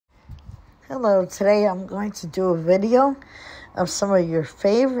Hello, today I'm going to do a video of some of your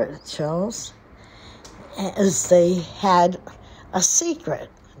favorite shows as they had a secret.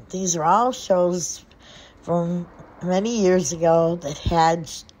 These are all shows from many years ago that had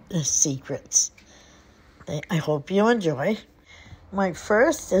secrets. I hope you enjoy. My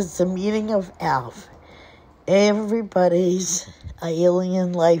first is The Meeting of Alf. Everybody's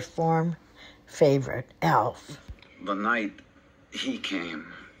alien life form favorite, Alf. The night he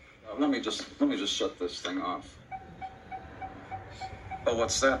came. Let me just shut this thing off. Oh,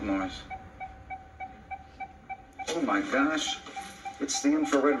 what's that noise? Oh my gosh. It's the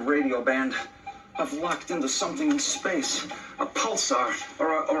infrared radio band. I've locked into something in space. A pulsar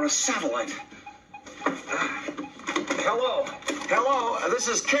or a satellite. Hello. Hello. This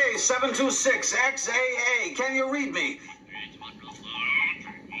is K726XAA. Can you read me?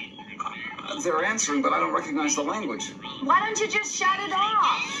 They're answering, but I don't recognize the language. Why don't you just shut it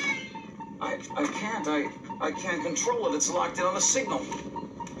off? I can't. I can't control it. It's locked in on the signal.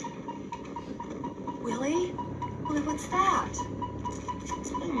 Willie? Willie, what's that?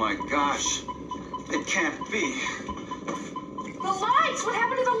 Oh my gosh. It can't be. The lights! What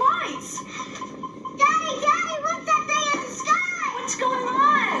happened to the lights? Daddy, what's that thing in the sky? What's going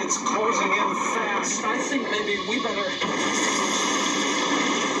on? It's closing in fast. I think maybe we better...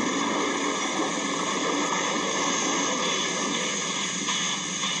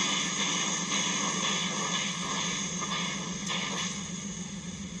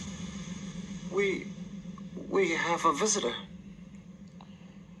 We have a visitor.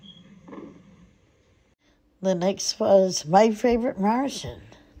 The next was My Favorite Martian.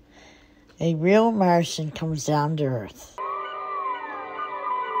 A real Martian comes down to Earth.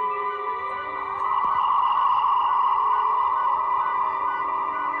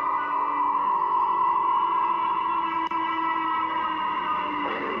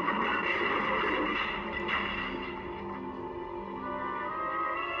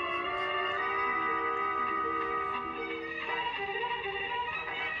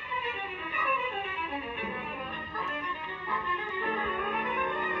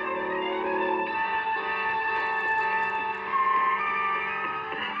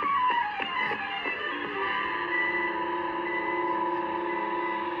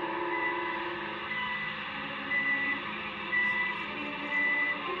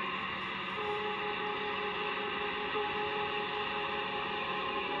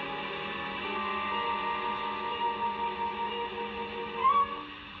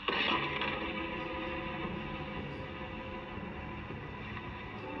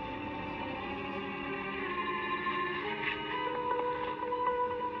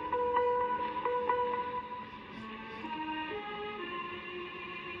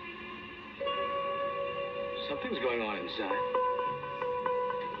 Something's going on inside.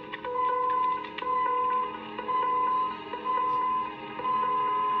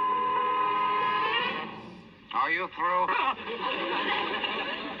 Are you through?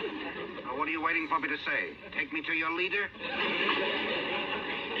 What are you waiting for me to say? Take me to your leader?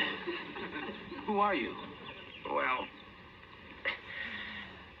 Who are you? Well,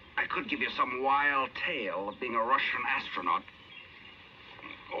 I could give you some wild tale of being a Russian astronaut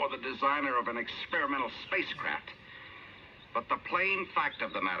or the designer of an experimental spacecraft. But the plain fact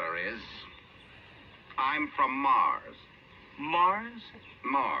of the matter is, I'm from Mars. Mars?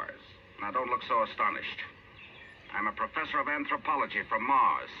 Mars. Now, don't look so astonished. I'm a professor of anthropology from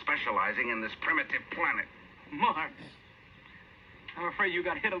Mars, specializing in this primitive planet. Mars? I'm afraid you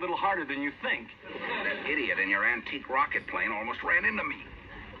got hit a little harder than you think. That idiot in your antique rocket plane almost ran into me.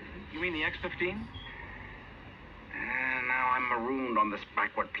 You mean the X-15? And now I'm marooned on this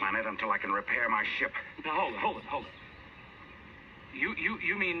backward planet until I can repair my ship. Now, hold it.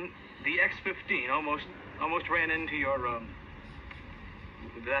 You mean the X-15 almost ran into your,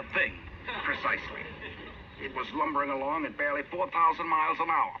 that thing? Precisely. It was lumbering along at barely 4,000 miles an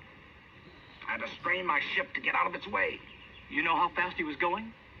hour. I had to strain my ship to get out of its way. You know how fast he was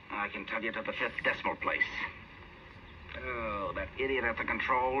going? I can tell you to the 5th decimal place. Oh, that idiot at the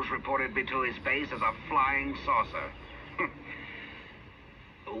controls reported me to his base as a flying saucer.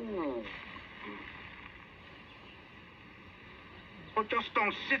 Ooh. Well, just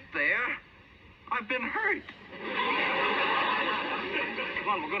don't sit there. I've been hurt. Come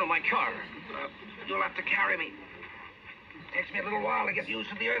on, we'll go to my car. You'll have to carry me. It takes me a little while to get used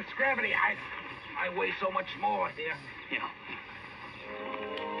to the Earth's gravity. I weigh so much more, dear. Yeah.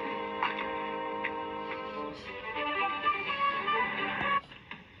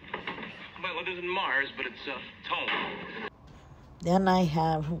 Well, it isn't Mars, but it's Tone. Then I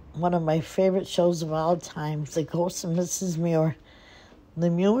have one of my favorite shows of all time, The Ghost of Mrs. Muir, The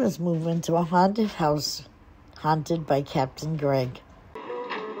Muers move into a haunted house haunted by Captain Greg.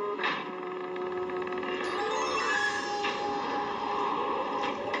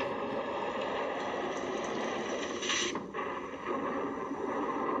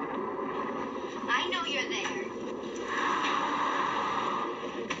 I know you're there.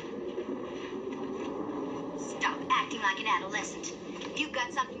 Stop acting like an adolescent. If you've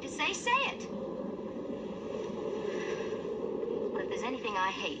got something to say, say it. But if there's anything I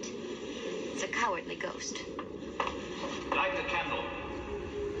hate, it's a cowardly ghost. Light the candle.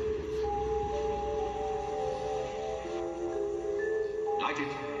 Light it.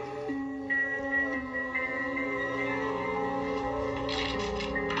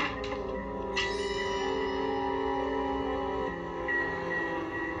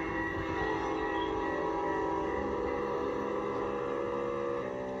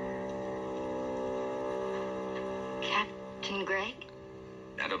 Captain Greg?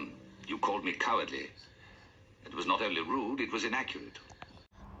 Adam, you called me cowardly. It was not only rude, it was inaccurate.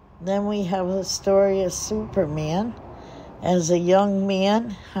 Then we have the story of Superman. As a young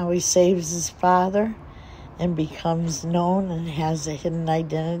man, how he saves his father and becomes known and has a hidden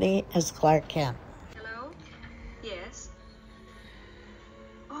identity as Clark Kent. Hello? Yes?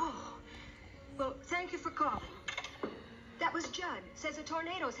 Oh, well, thank you for calling. That was Judd. Says a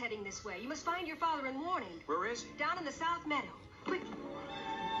tornado's heading this way. You must find your father and warn him. Where is he? Down in the South Meadow. Quick.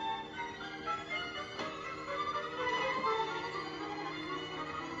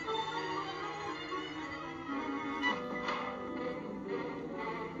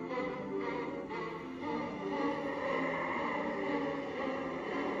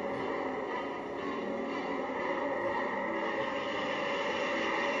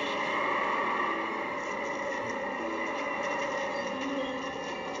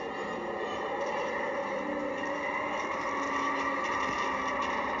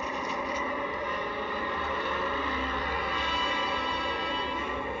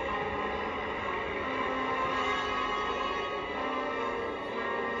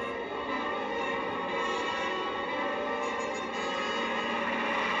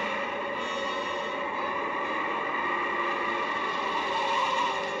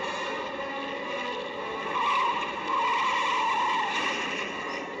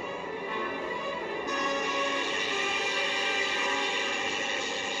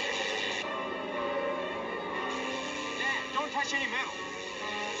 Don't touch any metal.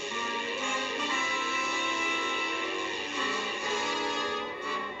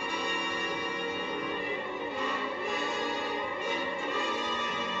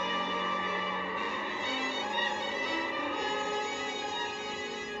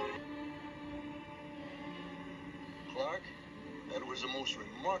 Clark, that was the most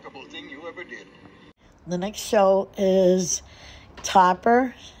remarkable thing you ever did. The next show is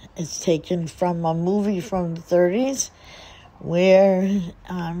Topper. It's taken from a movie from the 30s where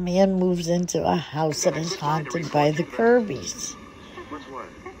a man moves into a house that is haunted by the Kirby's. What's what?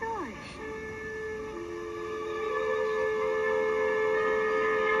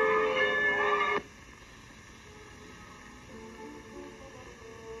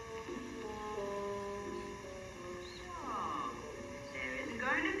 There isn't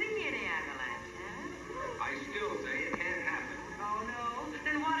going to be any avalanche, huh? I still say it can't happen. Oh, no?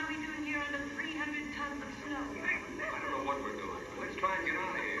 Then what are we doing here under 300 tons of snow? I don't know what we're doing. Let's try and get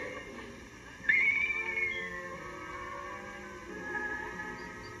out of here.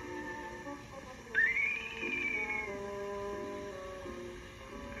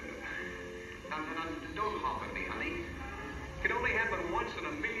 Now, don't hop at me, honey. It can only happen once in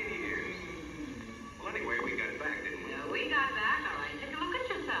a million years. Well, anyway, we got back, didn't we? Yeah, we got back, all right. Take a look at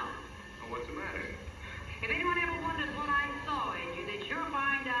yourself. Well, what's the matter? If anyone ever wonders what I saw in you, they sure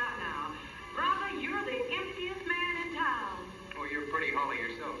find out now. Brother, you're the emptiest man in town. Oh, you're pretty hollow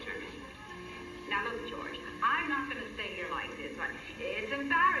yourself, Jimmy. Now, look, George, I'm not going to stay here like this. It's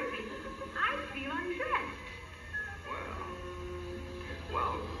embarrassing. I feel undressed.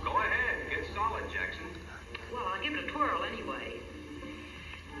 Well, go ahead. Get solid, Jackson. Well, I'll give it a twirl anyway.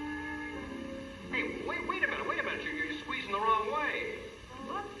 Hey, wait a minute. You're squeezing the wrong way.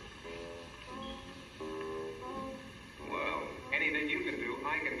 What? Well, anything you can do,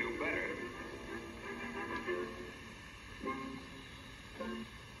 I can do better.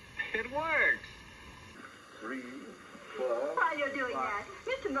 It works. 3, 4. While you're doing that,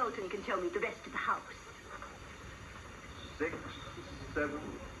 Mr. Moulton can show me the rest of the house. 6, 7,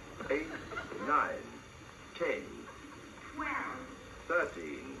 8, 9, 10, 12.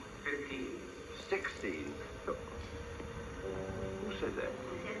 13, 15. 16. Who said that?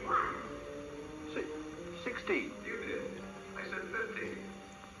 Said what? Say, 16. You did. I said 15.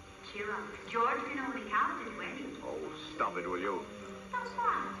 cheer up. George can only count to 20. Oh, stop it, will you? That's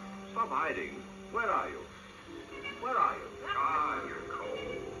why. Stop hiding. Where are you? Where are you? Ah, you're cold.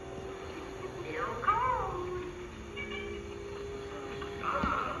 Still cold.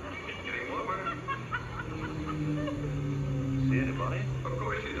 Ah, getting warmer. See anybody? Of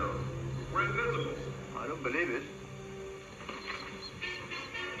course you don't. We're invisible. I don't believe it.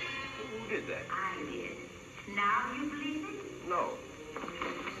 Who did that? I did. Now you believe it? No.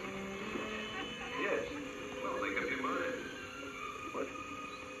 Yes. Well, make up your mind. But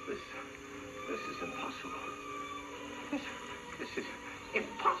this is impossible. This is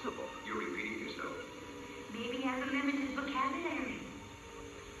impossible. You're repeating yourself. Maybe he has a limited vocabulary.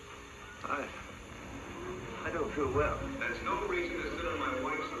 I don't feel well. That's no reason to sit on my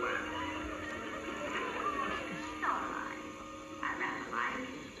wife's lap. It's all right. I rather like it.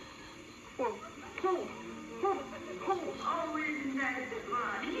 Well, Oh, isn't that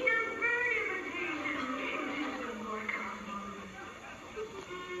fun? He does bird imitation.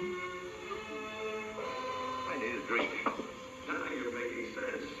 I need a drink. Now you're making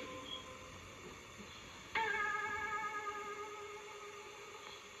sense.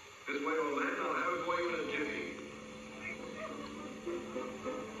 This way, old man, I'll have it for you in a jiffy.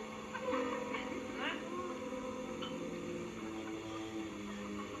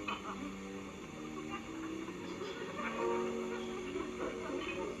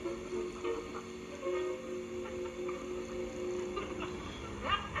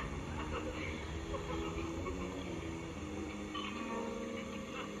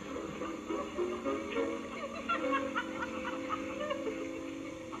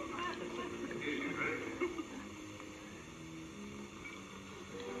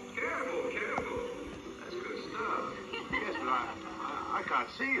 Careful. That's good stuff. Yes, but I can't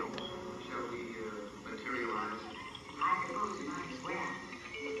see you. Shall we materialize? I suppose you might as well.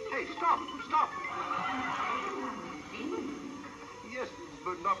 Hey, stop. Yes,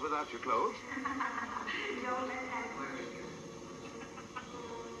 but not without your clothes. Don't let that worry you.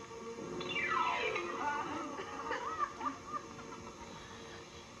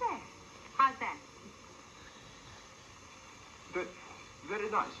 There. How's that? But very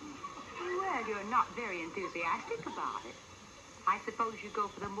nice. Well, you're not very enthusiastic about it. I suppose you go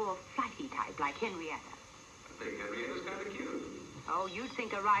for the more flighty type, like Henrietta. I think Henrietta's kind of cute. Oh, you'd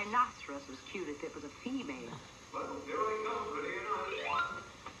think a rhinoceros was cute if it was a female. Well, here I come, ready or not.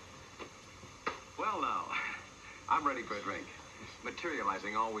 Well, now, I'm ready for a drink.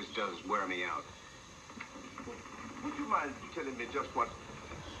 Materializing always does wear me out. Would you mind telling me just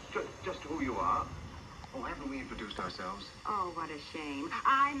who you are? Oh, haven't we introduced ourselves? Oh, what a shame.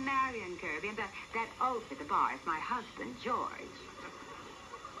 I'm Marion Kirby, and that oaf at the bar is my husband, George.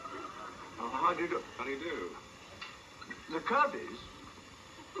 Oh, how do you do? How do you do? The Kirbys?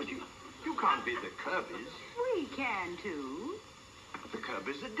 But you can't be the Kirbys. We can, too. The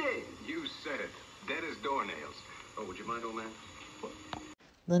Kirbys are dead. You said it. Dead as doornails. Oh, would you mind, old man?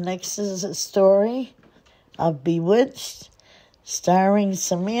 The next is a story of Bewitched, starring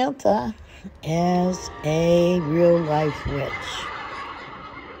Samantha as a real-life witch.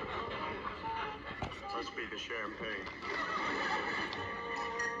 Must be the champagne.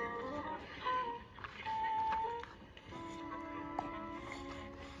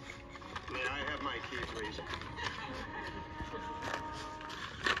 May I have my key, please?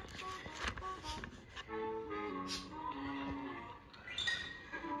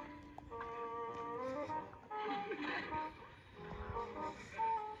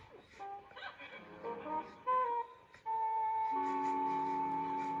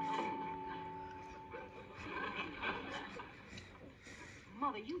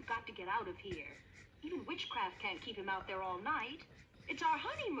 Mother, you've got to get out of here. Even witchcraft can't keep him out there all night. It's our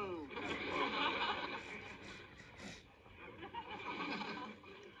honeymoon.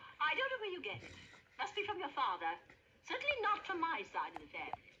 I don't know where you get it. Must be from your father. Certainly not from my side of the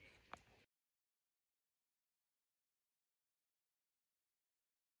family.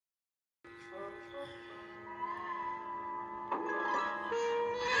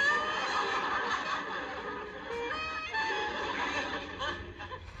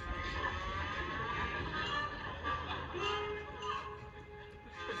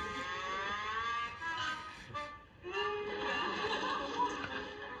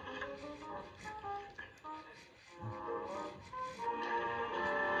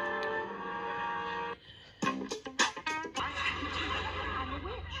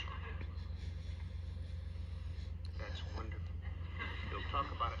 That's wonderful. We'll talk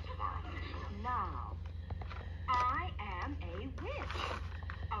about it tomorrow. Now, I am a witch.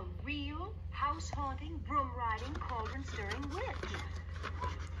 A real house-haunting, broom-riding, cauldron-stirring witch.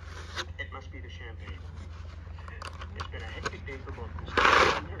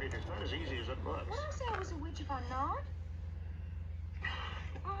 books. Would I say I was a witch if I'm not?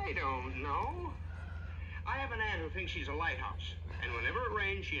 I don't know. I have an aunt who thinks she's a lighthouse. And whenever it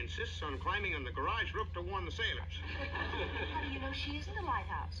rains, she insists on climbing on the garage roof to warn the sailors. How do you know she isn't a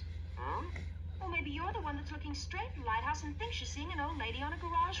lighthouse? Huh? Well, maybe you're the one that's looking straight at the lighthouse and thinks you're seeing an old lady on a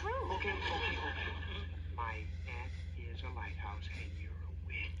garage roof. Okay. My aunt is a lighthouse, and you're a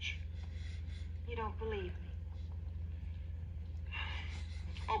witch. You don't believe me.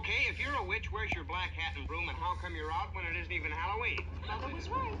 Okay, if you're a witch, where's your black hat and broom, and how come you're out when it isn't even Halloween? Mother was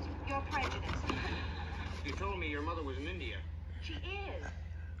right. You're prejudiced. You told me your mother was in India. She is.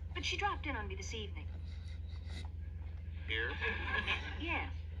 But she dropped in on me this evening. Here? Yes.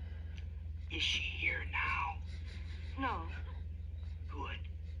 Is she here now? No. Good.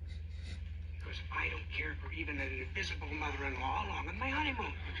 Because I don't care for even an invisible mother-in-law along on my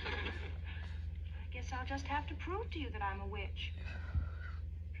honeymoon. I guess I'll just have to prove to you that I'm a witch.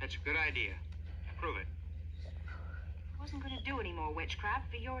 That's a good idea. Prove it. I wasn't going to do any more witchcraft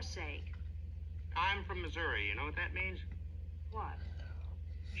for your sake. I'm from Missouri. You know what that means? What?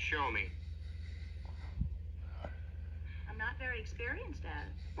 Show me. I'm not very experienced at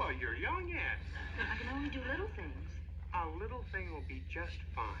it. Well, you're young yet. I can only do little things. A little thing will be just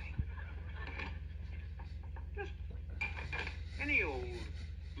fine. Just any old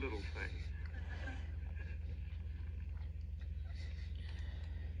little thing.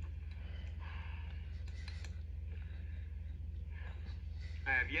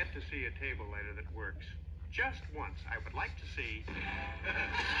 I have yet to see a table lighter that works. Just once, I would like to see...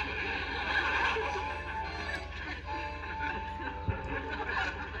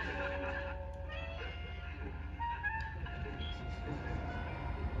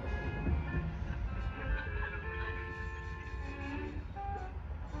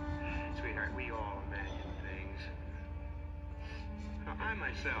 Sweetheart, we all imagine things. Now, I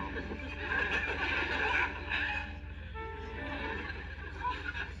myself...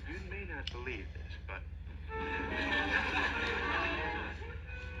 You may not believe this, but...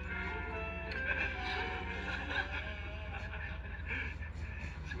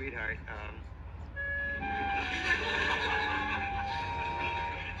 Sweetheart,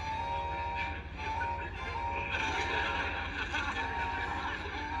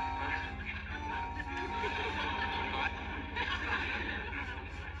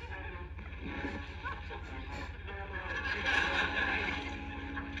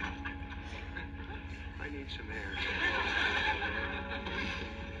 I need some air.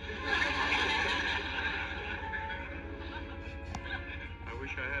 I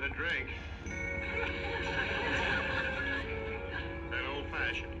wish I had a drink. An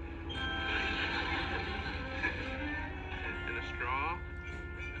old-fashioned. And a straw.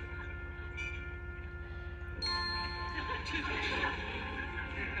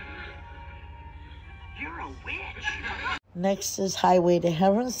 You're a witch. Next is Highway to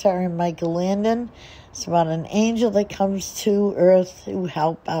Heaven, starring Michael Landon. It's about an angel that comes to Earth to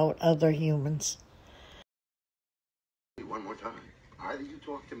help out other humans. One more time. Either you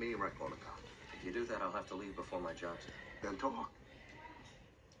talk to me or I call the cops. If you do that, I'll have to leave before my job's done. Then talk.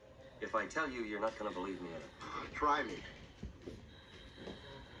 If I tell you, you're not going to believe me either. Try me.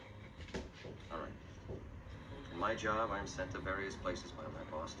 All right. For my job, I'm sent to various places by my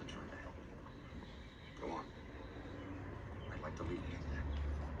boss to try to help. Go on. I'd like to leave you.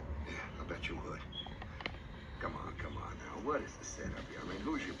 Yeah, I bet you would. Come on now. What is the setup here? I mean,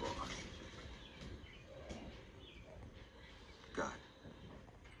 who's your boss? God.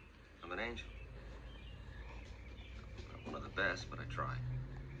 I'm an angel. Not one of the best, but I try.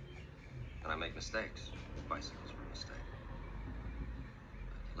 And I make mistakes. Bicycles were a mistake.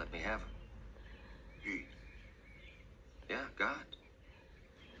 But let me have them. He. Yeah, God.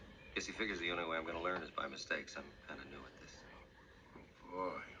 Guess he figures the only way I'm going to learn is by mistakes. I'm kind of new at this.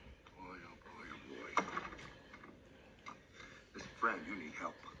 Boy. Listen, friend, you need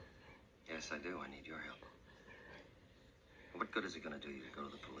help. Yes, I do. I need your help. What good is it going to do you to go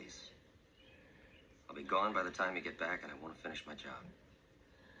to the police? I'll be gone by the time you get back, and I won't have finished my job.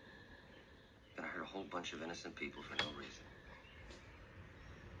 Then I hurt a whole bunch of innocent people for no reason.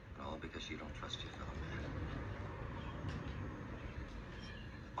 And all because you don't trust your fellow man.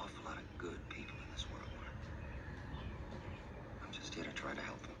 An awful lot of good people in this world, Mark. I'm just here to try to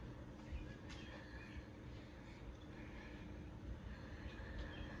help them.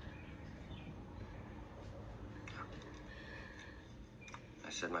 I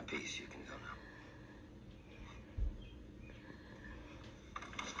said my piece. You can go now.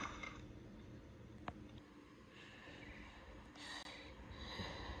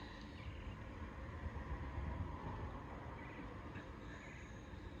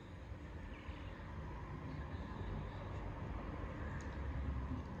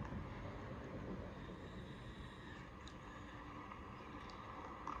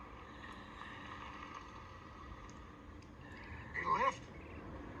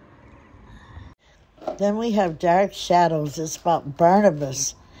 Then we have Dark Shadows. It's about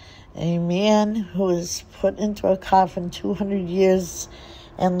Barnabas, a man who is put into a coffin 200 years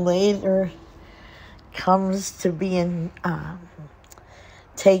and later comes to being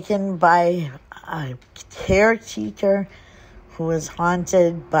taken by a caretaker who is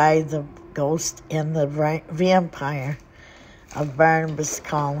haunted by the ghost and the vampire of Barnabas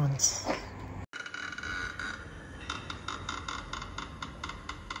Collins.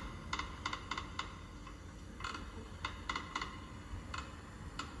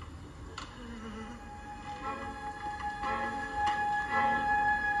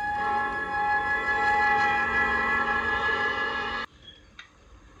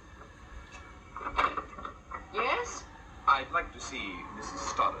 Yes? I'd like to see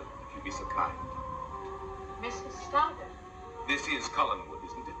Mrs. Stoddard, if you'd be so kind. Mrs. Stoddard? This is Collinwood,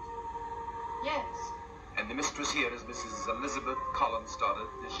 isn't it? Yes. And the mistress here is Mrs. Elizabeth Collins Stoddard,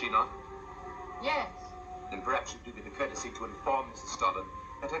 is she not? Yes. Then perhaps you'd do me the courtesy to inform Mrs. Stoddard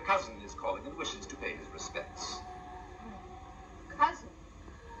that her cousin is calling and wishes to pay his respects. Cousin?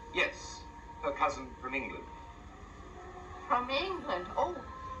 Yes, her cousin from England. From England? Oh,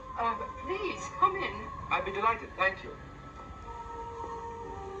 please, come in. I'd be delighted, thank you.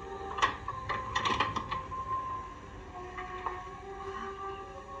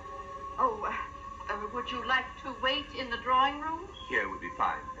 Oh, would you like to wait in the drawing room? Here would be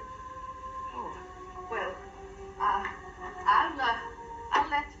fine. Oh, well, I'll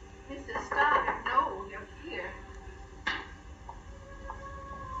let Mrs. Stoddard know you're here.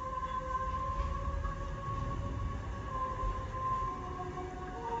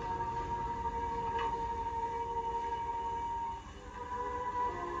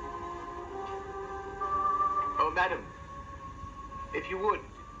 Oh, madam, if you would,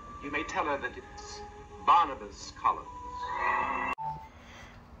 you may tell her that it's Barnabas Collins.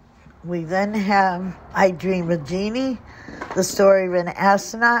 We then have I Dream of Jeannie, the story of an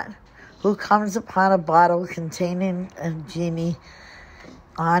astronaut who comes upon a bottle containing a genie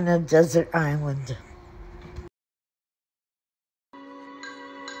on a desert island.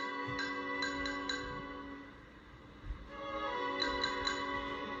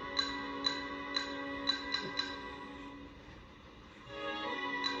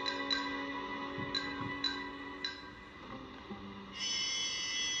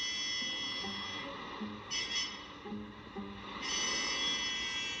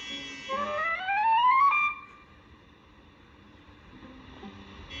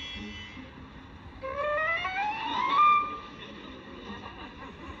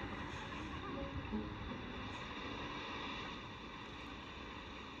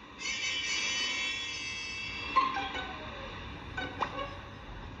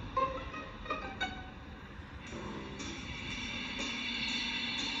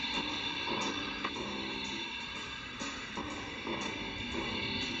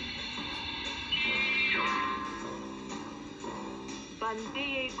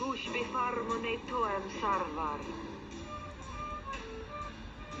 Bandie gush befarmone toem sarvar.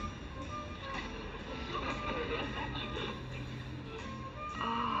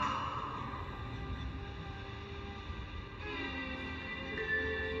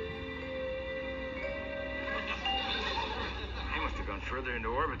 I must have gone further into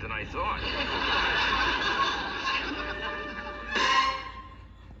orbit than I thought.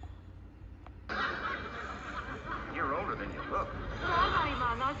 You're older than you look.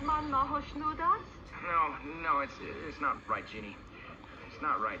 No, it's not right, Jeannie. It's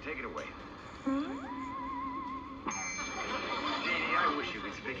not right. Take it away. Jeannie, I wish you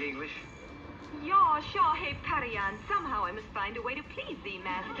could speak English. Ja, Shahib Karayan. Somehow I must find a way to please thee,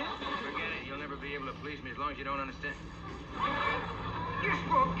 master. Forget it. You'll never be able to please me as long as you don't understand. You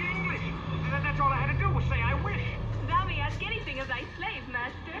spoke English. That's all I had to do was say I wish. Thou may ask anything of thy slave,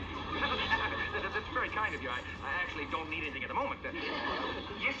 master. That's very kind of you. I actually don't need anything at the moment.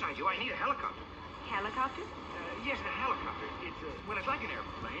 Yes, I do. I need a helicopter. Helicopter? Yes, a helicopter. It's like an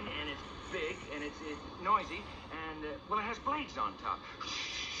airplane, and it's big, and it's noisy, and, well, it has blades on top.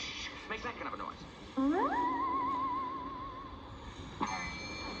 Makes that kind of a noise.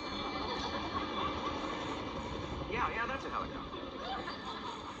 Yeah, that's a helicopter.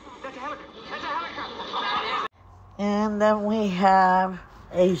 That's a helicopter. And then we have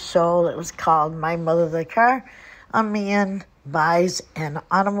a show that was called My Mother the Car. A man buys an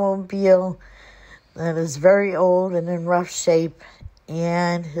automobile that is very old and in rough shape,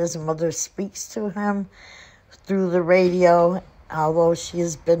 and his mother speaks to him through the radio, although she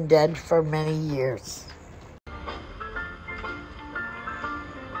has been dead for many years.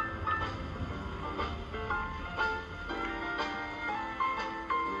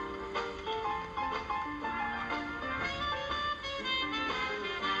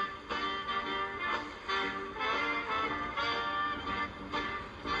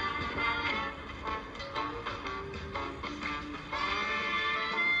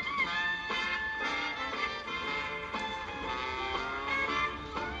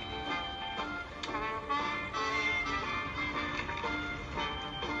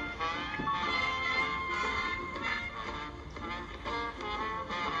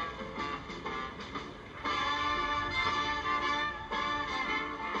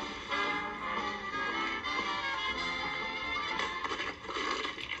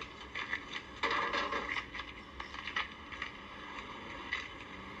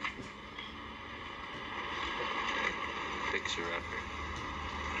 fixer-upper.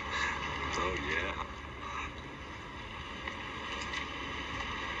 Oh, yeah.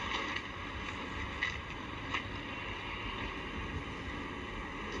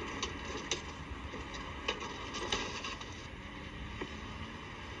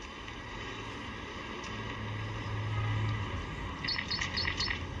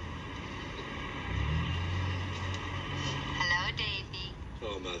 Hello, Davy.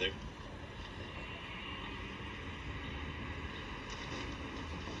 Oh, Mother.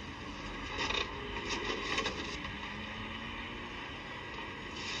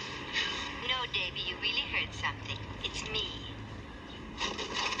 No, Davy, you really heard something. It's me.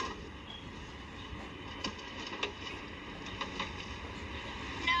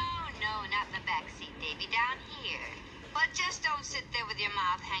 No, not in the back seat, Davy. Down here. Well, just don't sit there with your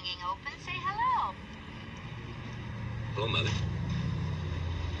mouth hanging open. Say hello. Hello, Mother.